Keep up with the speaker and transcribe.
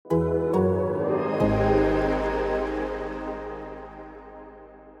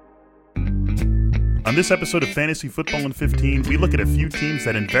On this episode of Fantasy Football in 15, we look at a few teams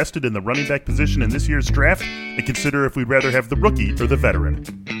that invested in the running back position in this year's draft and consider if we'd rather have the rookie or the veteran.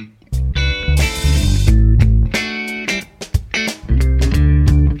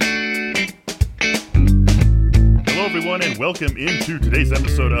 Hello everyone and welcome into today's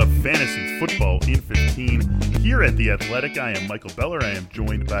episode of Fantasy Football in 15. Here at The Athletic, I am Michael Beller. I am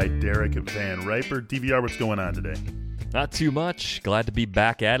joined by Derek Van Riper. DVR, what's going on today? Not too much. Glad to be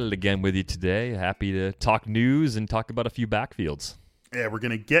back at it again with you today. Happy to talk news and talk about a few backfields. Yeah, we're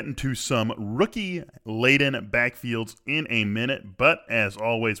going to get into some rookie-laden backfields in a minute, but as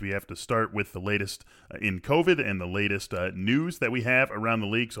always, we have to start with the latest in COVID and the latest news that we have around the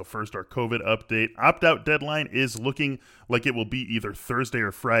league. So first, our COVID update. Opt-out deadline is looking like it will be either Thursday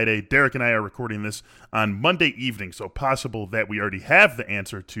or Friday. Derek and I are recording this on Monday evening, so possible that we already have the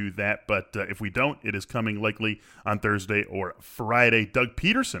answer to that, but if we don't, it is coming likely on Thursday or Friday. Doug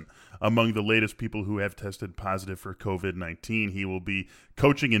Peterson, among the latest people who have tested positive for COVID-19. He will be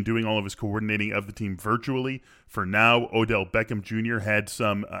coaching and doing all of his coordinating of the team virtually. For now, Odell Beckham Jr. had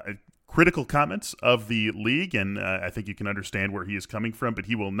some critical comments of the league, and I think you can understand where he is coming from, but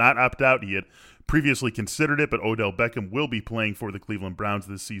he will not opt out. He had previously considered it, but Odell Beckham will be playing for the Cleveland Browns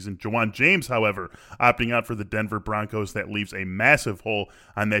this season. Juwan James, however, opting out for the Denver Broncos. That leaves a massive hole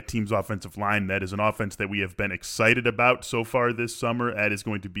on that team's offensive line. That is an offense that we have been excited about so far this summer. That is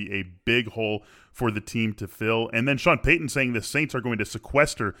going to be a big hole for the team to fill. And then Sean Payton saying the Saints are going to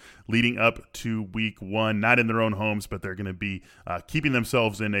sequester leading up to week one, not in their own homes, but they're going to be keeping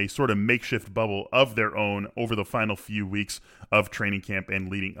themselves in a sort of makeshift bubble of their own over the final few weeks of training camp and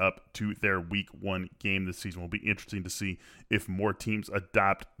leading up to their week one game this season. Will be interesting to see if more teams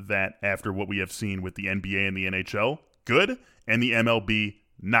adopt that after what we have seen with the NBA and the NHL, good, and the MLB,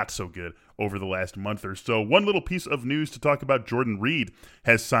 not so good over the last month or so. One little piece of news to talk about: Jordan Reed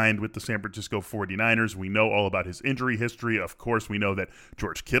has signed with the San Francisco 49ers. We know all about his injury history. Of course, we know that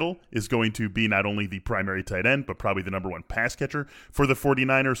George Kittle is going to be not only the primary tight end, but probably the number one pass catcher for the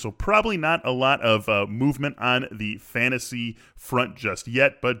 49ers. So probably not a lot of movement on the fantasy front just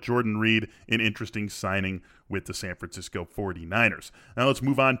yet, but Jordan Reed, an interesting signing with the San Francisco 49ers. Now let's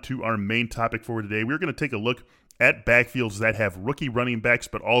move on to our main topic for today. We're going to take a look at backfields that have rookie running backs,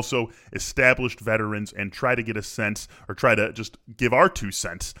 but also established veterans, and try to get a sense, or try to just give our 2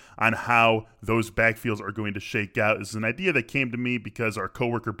 cents on how those backfields are going to shake out. This is an idea that came to me because our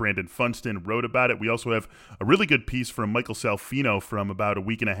coworker Brandon Funston wrote about it. We also have a really good piece from Michael Salfino from about a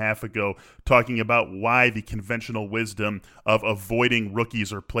week and a half ago talking about why the conventional wisdom of avoiding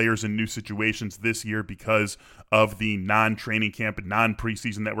rookies or players in new situations this year because of the non-training camp and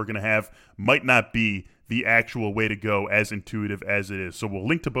non-preseason that we're going to have might not be the actual way to go, as intuitive as it is. So we'll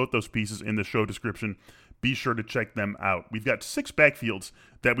link to both those pieces in the show description. Be sure to check them out. We've got 6 backfields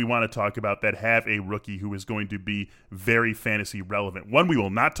that we want to talk about that have a rookie who is going to be very fantasy relevant. One we will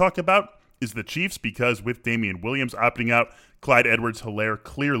not talk about is the Chiefs, because with Damian Williams opting out, Clyde Edwards-Helaire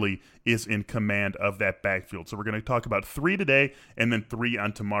clearly is in command of that backfield. So we're going to talk about 3 today and then 3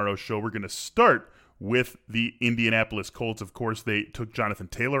 on tomorrow's show. We're going to start with the Indianapolis Colts. Of course, they took Jonathan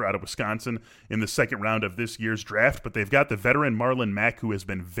Taylor out of Wisconsin in the second round of this year's draft, but they've got the veteran Marlon Mack, who has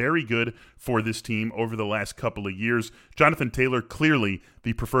been very good for this team over the last couple of years. Jonathan Taylor, clearly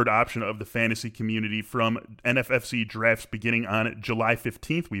the preferred option of the fantasy community from NFFC drafts beginning on July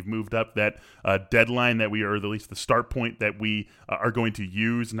 15th. We've moved up that deadline that we are, or at least the start point that we are going to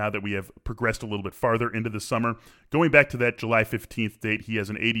use now that we have progressed a little bit farther into the summer. Going back to that July 15th date, he has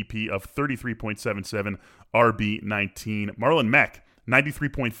an ADP of 33.77, RB19. Marlon Mack,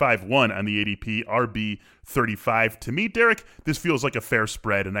 93.51 on the ADP, RB 35. To me, Derek, this feels like a fair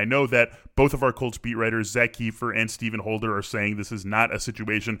spread, and I know that both of our Colts beat writers, Zach Kiefer and Stephen Holder, are saying this is not a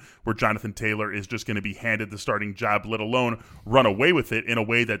situation where Jonathan Taylor is just going to be handed the starting job, let alone run away with it in a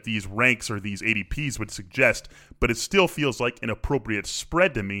way that these ranks or these ADPs would suggest, but it still feels like an appropriate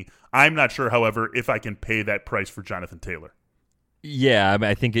spread to me. I'm not sure, however, if I can pay that price for Jonathan Taylor. Yeah,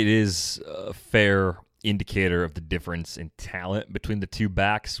 I think it is a fair indicator of the difference in talent between the two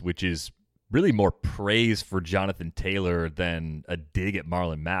backs, which is really more praise for Jonathan Taylor than a dig at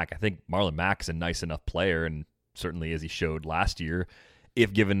Marlon Mack. I think Marlon Mack's a nice enough player, and certainly as he showed last year,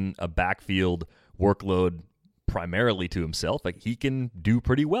 if given a backfield workload primarily to himself, like he can do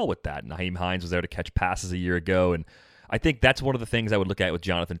pretty well with that. Nyheim Hines was there to catch passes a year ago, and I think that's one of the things I would look at with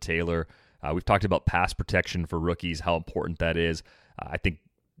Jonathan Taylor. We've talked about pass protection for rookies, how important that is. I think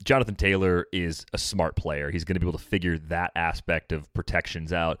Jonathan Taylor is a smart player. He's going to be able to figure that aspect of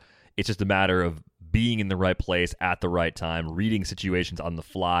protections out. It's just a matter of being in the right place at the right time, reading situations on the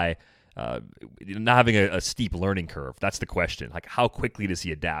fly, not having a steep learning curve. That's the question. Like, how quickly does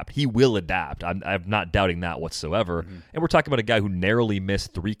he adapt? He will adapt. I'm not doubting that whatsoever. Mm-hmm. And we're talking about a guy who narrowly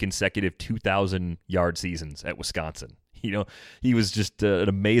missed 3 consecutive 2,000-yard seasons at Wisconsin. He was just an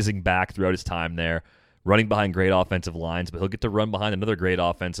amazing back throughout his time there, running behind great offensive lines, but he'll get to run behind another great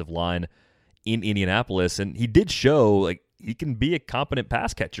offensive line in Indianapolis. And he did show, like, he can be a competent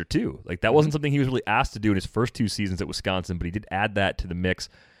pass catcher too. Like, that wasn't something he was really asked to do in his first 2 seasons at Wisconsin, but he did add that to the mix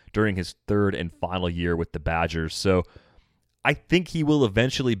during his 3rd and final year with the Badgers. So I think he will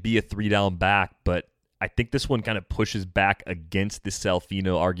eventually be a 3-down back, but I think this one kind of pushes back against the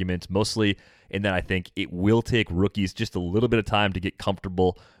Salfino argument, mostly in that I think it will take rookies just a little bit of time to get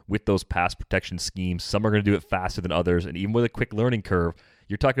comfortable with those pass protection schemes. Some are going to do it faster than others, and even with a quick learning curve,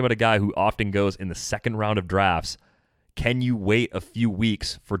 you're talking about a guy who often goes in the 2nd round of drafts. Can you wait a few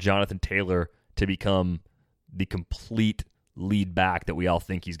weeks for Jonathan Taylor to become the complete lead back that we all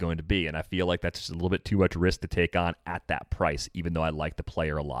think he's going to be? And I feel like that's just a little bit too much risk to take on at that price, even though I like the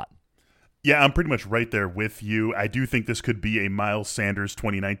player a lot. Yeah, I'm pretty much right there with you. I do think this could be a Miles Sanders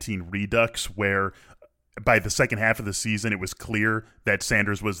 2019 redux where by the second half of the season, it was clear that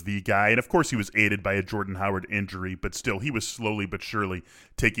Sanders was the guy. And, of course, he was aided by a Jordan Howard injury, but still, he was slowly but surely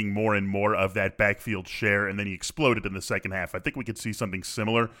taking more and more of that backfield share, and then he exploded in the second half. I think we could see something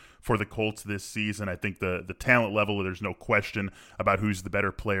similar for the Colts this season. I think the talent level, there's no question about who's the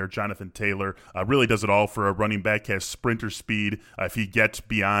better player. Jonathan Taylor really does it all for a running back, has sprinter speed. If he gets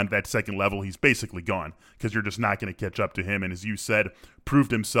beyond that second level, he's basically gone because you're just not going to catch up to him. And as you said,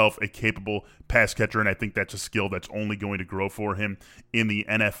 proved himself a capable pass catcher, and I think that's a skill that's only going to grow for him in the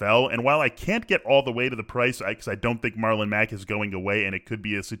NFL. And while I can't get all the way to the price, because I don't think Marlon Mack is going away, and it could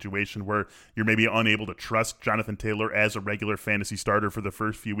be a situation where you're maybe unable to trust Jonathan Taylor as a regular fantasy starter for the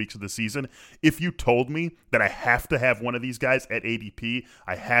first few weeks of the season, if you told me that I have to have one of these guys at ADP,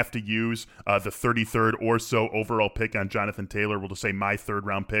 I have to use the 33rd or so overall pick on Jonathan Taylor, we'll just say my 3rd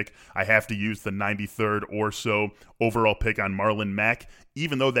round pick, I have to use the 93rd or so overall pick on Marlon Mack,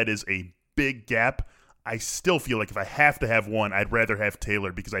 even though that is a big gap, I still feel like if I have to have one, I'd rather have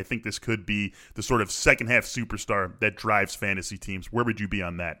Taylor because I think this could be the sort of second-half superstar that drives fantasy teams. Where would you be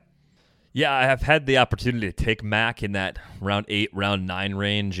on that? Yeah, I have had the opportunity to take Mack in that round 8, round 9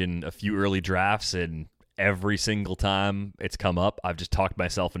 range in a few early drafts, and every single time it's come up, I've just talked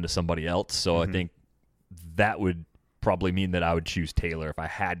myself into somebody else. So I think that would probably mean that I would choose Taylor if I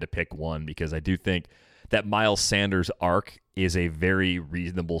had to pick one, because I do think that Miles Sanders arc is a very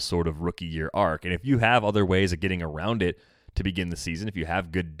reasonable sort of rookie year arc. And if you have other ways of getting around it to begin the season, if you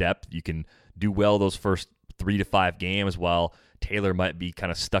have good depth, you can do well those first 3 to 5 games while Taylor might be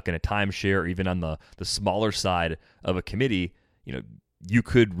kind of stuck in a timeshare or even on the smaller side of a committee. You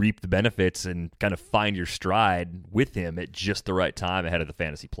could reap the benefits and kind of find your stride with him at just the right time ahead of the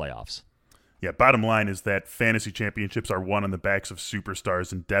fantasy playoffs. Yeah, bottom line is that fantasy championships are won on the backs of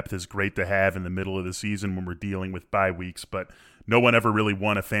superstars, and depth is great to have in the middle of the season when we're dealing with bye weeks, but no one ever really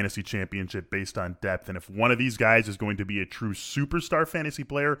won a fantasy championship based on depth. And if one of these guys is going to be a true superstar fantasy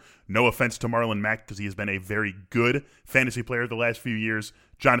player, no offense to Marlon Mack because he has been a very good fantasy player the last few years,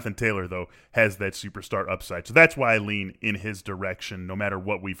 Jonathan Taylor, though, has that superstar upside. So that's why I lean in his direction, no matter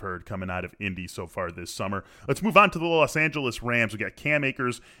what we've heard coming out of Indy so far this summer. Let's move on to the Los Angeles Rams. We got Cam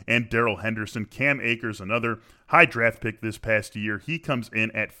Akers and Darrell Henderson. Cam Akers, another high draft pick this past year. He comes in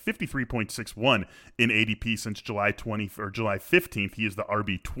at 53.61 in ADP since July 15th. He is the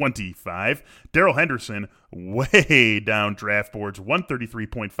RB25. Darrell Henderson, way down draft boards,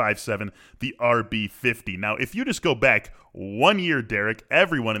 133.57, the RB50. Now, if you just go back 1 year, Derek,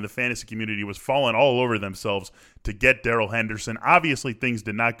 everyone in the fantasy community was falling all over themselves to get Darrell Henderson. Obviously, things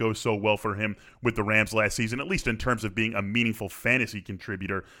did not go so well for him with the Rams last season, at least in terms of being a meaningful fantasy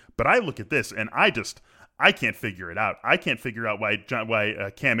contributor. But I look at this, and I can't figure it out. I can't figure out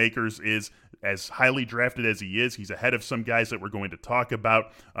why Cam Akers is as highly drafted as he is. He's ahead of some guys that we're going to talk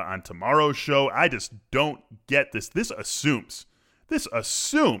about on tomorrow's show. I just don't get this. This assumes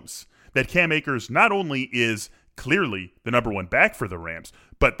that Cam Akers not only is clearly the number one back for the Rams,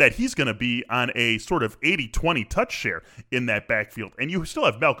 but that he's going to be on a sort of 80-20 touch share in that backfield. And you still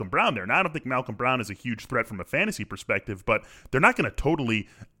have Malcolm Brown there. Now, I don't think Malcolm Brown is a huge threat from a fantasy perspective, but they're not going to totally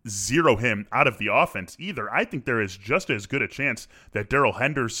zero him out of the offense either. I think there is just as good a chance that Darrell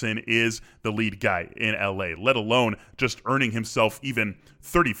Henderson is the lead guy in LA, let alone just earning himself even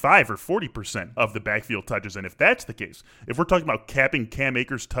 35 or 40% of the backfield touches. And if that's the case, if we're talking about capping Cam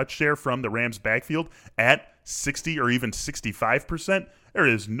Akers' touch share from the Rams backfield at 60 or even 65%, there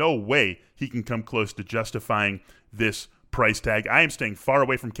is no way he can come close to justifying this price tag. I am staying far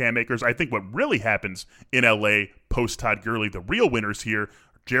away from Cam Akers. I think what really happens in LA post Todd Gurley, the real winners here,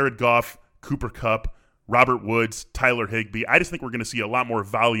 Jared Goff, Cooper Kupp, Robert Woods, Tyler Higbee. I just think we're going to see a lot more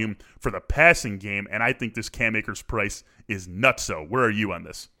volume for the passing game, and I think this Cam Akers price is nutso. Where are you on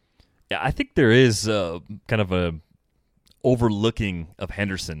this? Yeah, I think there is kind of a overlooking of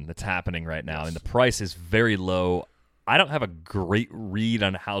Henderson that's happening right now, and the price is very low. I don't have a great read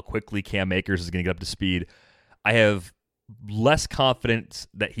on how quickly Cam Akers is going to get up to speed. I have less confidence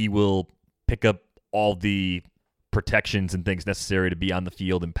that he will pick up all the protections and things necessary to be on the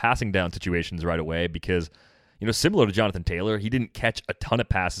field in passing down situations right away because, similar to Jonathan Taylor, he didn't catch a ton of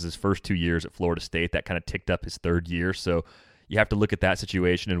passes his first 2 years at Florida State. That kind of ticked up his third year. So you have to look at that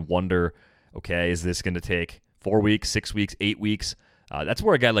situation and wonder, okay, is this going to take 4 weeks, 6 weeks, 8 weeks? That's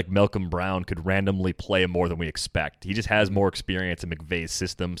where a guy like Malcolm Brown could randomly play more than we expect. He just has more experience in McVay's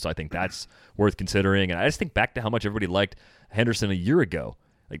system, so I think that's worth considering. And I just think back to how much everybody liked Henderson a year ago.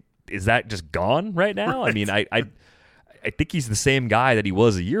 Like, is that just gone right now? Right. I mean, I think he's the same guy that he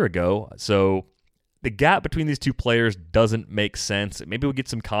was a year ago. So the gap between these two players doesn't make sense. Maybe we'll get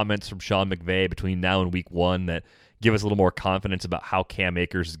some comments from Sean McVay between now and week 1 that give us a little more confidence about how Cam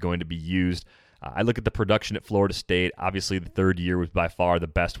Akers is going to be used. I look at the production at Florida State. Obviously, the third year was by far the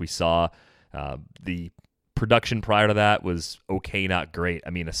best we saw. The production prior to that was okay, not great. I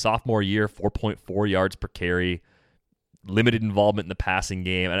mean, a sophomore year, 4.4 yards per carry, limited involvement in the passing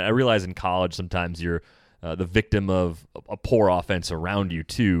game. And I realize in college sometimes you're the victim of a poor offense around you,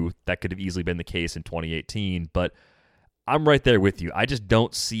 too. That could have easily been the case in 2018. But I'm right there with you. I just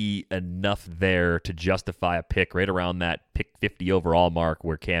don't see enough there to justify a pick right around that pick 50 overall mark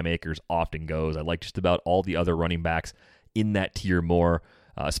where Cam Akers often goes. I like just about all the other running backs in that tier more,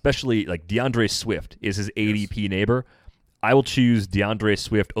 especially like DeAndre Swift is his ADP neighbor. I will choose DeAndre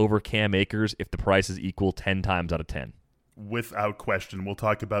Swift over Cam Akers if the price is equal 10 times out of 10. Without question. We'll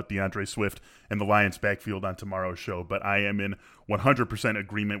talk about DeAndre Swift and the Lions backfield on tomorrow's show, but I am in 100%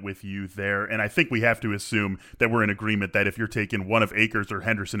 agreement with you there, and I think we have to assume that we're in agreement that if you're taking one of Akers or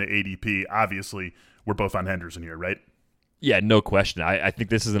Henderson at ADP, obviously we're both on Henderson here, right? Yeah, no question. I think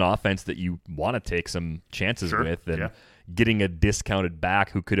this is an offense that you want to take some chances with, and getting a discounted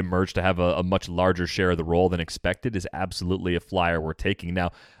back who could emerge to have a much larger share of the role than expected is absolutely a flyer we're taking.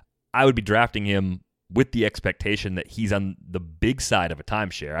 Now, I would be drafting him with the expectation that he's on the big side of a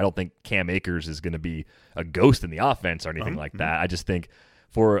timeshare. I don't think Cam Akers is going to be a ghost in the offense or anything like that. I just think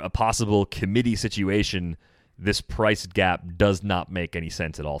for a possible committee situation, this price gap does not make any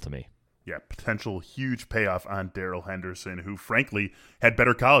sense at all to me. Yeah, potential huge payoff on Darrell Henderson, who frankly had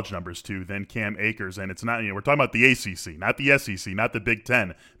better college numbers too than Cam Akers. And it's not, we're talking about the ACC, not the SEC, not the Big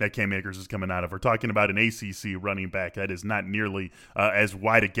Ten that Cam Akers is coming out of. We're talking about an ACC running back that is not nearly as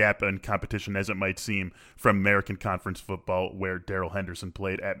wide a gap in competition as it might seem from American Conference football, where Darrell Henderson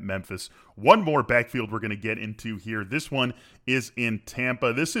played at Memphis. One more backfield we're going to get into here. This one is in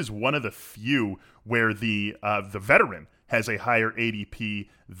Tampa. This is one of the few where the veteran has a higher ADP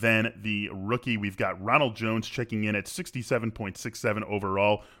than the rookie. We've got Ronald Jones checking in at 67.67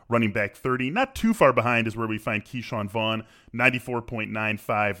 overall, running back 30. Not too far behind is where we find Keyshawn Vaughn,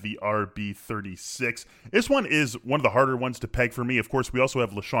 94.95, the RB 36. This one is one of the harder ones to peg for me. Of course, we also have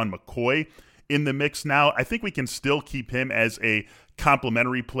LaShawn McCoy in the mix now. I think we can still keep him as a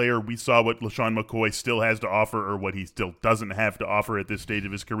complementary player. We saw what LaShawn McCoy still has to offer, or what he still doesn't have to offer at this stage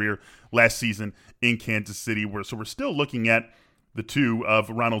of his career last season in Kansas City. So we're still looking at the two of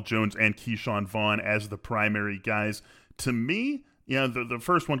Ronald Jones and Keyshawn Vaughn as the primary guys. To me, the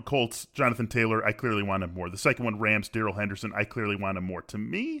first one, Colts, Jonathan Taylor, I clearly want him more. The second one, Rams, Darrell Henderson, I clearly want him more. To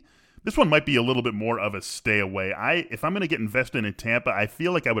me, this one might be a little bit more of a stay away. If I'm going to get invested in Tampa, I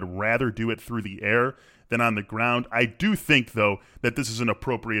feel like I would rather do it through the air than on the ground. I do think, though, that this is an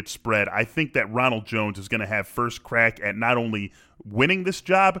appropriate spread. I think that Ronald Jones is going to have first crack at not only winning this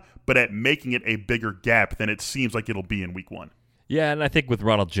job, but at making it a bigger gap than it seems like it'll be in week 1. Yeah, and I think with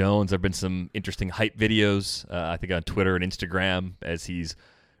Ronald Jones, there have been some interesting hype videos, I think on Twitter and Instagram, as he's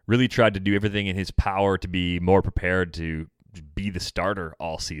really tried to do everything in his power to be more prepared to be the starter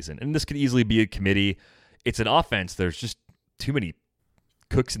all season. And this could easily be a committee. It's an offense. There's just too many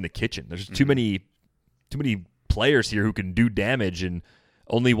cooks in the kitchen. There's just too many players here who can do damage and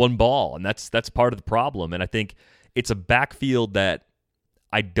only one ball, and that's part of the problem. And I think it's a backfield that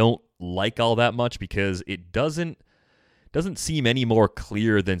I don't like all that much because it doesn't seem any more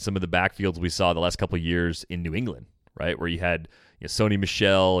clear than some of the backfields we saw the last couple of years in New England, right? Where you had Sony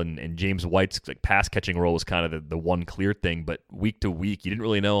Michel and James White's pass catching role was kind of the one clear thing, but week to week, you didn't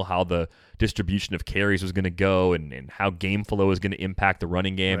really know how the distribution of carries was going to go and how game flow was going to impact the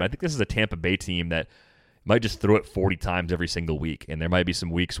running game. Right. I think this is a Tampa Bay team that might just throw it 40 times every single week, and there might be some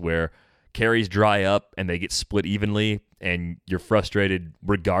weeks where carries dry up and they get split evenly, and you're frustrated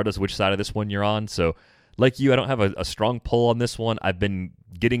regardless which side of this one you're on. So like you, I don't have a strong pull on this one. I've been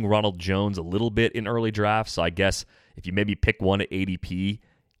getting Ronald Jones a little bit in early drafts, so I guess if you maybe pick one at ADP,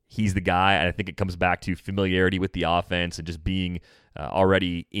 he's the guy. And I think it comes back to familiarity with the offense and just being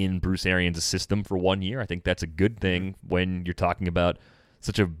already in Bruce Arians' system for 1 year. I think that's a good thing when you're talking about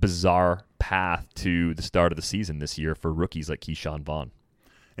such a bizarre path to the start of the season this year for rookies like Keyshawn Vaughn.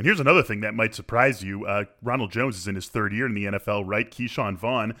 And here's another thing that might surprise you. Ronald Jones is in his third year in the NFL, right? Keyshawn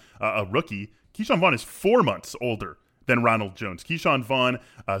Vaughn, a rookie. Keyshawn Vaughn is 4 months older than Ronald Jones. Keyshawn Vaughn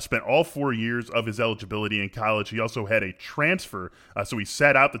spent all 4 years of his eligibility in college. He also had a transfer, so he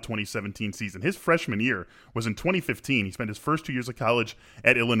sat out the 2017 season. His freshman year was in 2015. He spent his first 2 years of college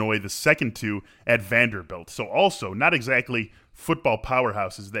at Illinois, the second 2 at Vanderbilt. So also not exactly football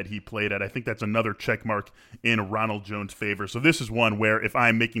powerhouses that he played at. I think that's another check mark in Ronald Jones' favor. So this is one where if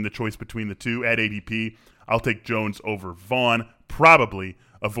I'm making the choice between the two at ADP, I'll take Jones over Vaughn, probably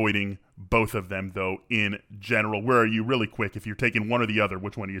avoiding both of them, though, in general. Where are you, really quick? If you're taking one or the other,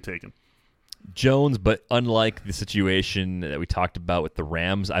 which one are you taking? Jones, but unlike the situation that we talked about with the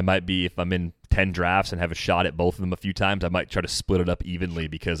Rams, I might be, if I'm in 10 drafts and have a shot at both of them a few times, I might try to split it up evenly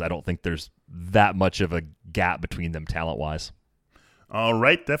because I don't think there's that much of a gap between them talent-wise. All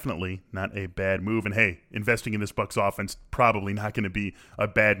right, definitely not a bad move. And hey, investing in this Bucs offense, probably not going to be a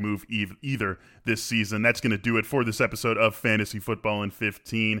bad move either this season. That's going to do it for this episode of Fantasy Football in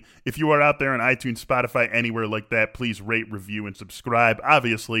 15. If you are out there on iTunes, Spotify, anywhere like that, please rate, review, and subscribe.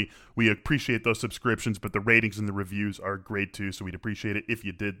 Obviously, we appreciate those subscriptions, but the ratings and the reviews are great too, so we'd appreciate it if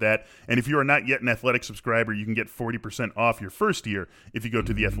you did that. And if you are not yet an Athletic subscriber, you can get 40% off your first year if you go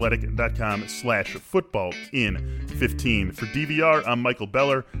to theathletic.com/football in 15. For DVR, I'm Michael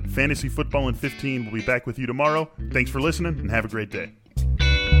Beller. Fantasy Football in 15. We'll be back with you tomorrow. Thanks for listening, and have a great day.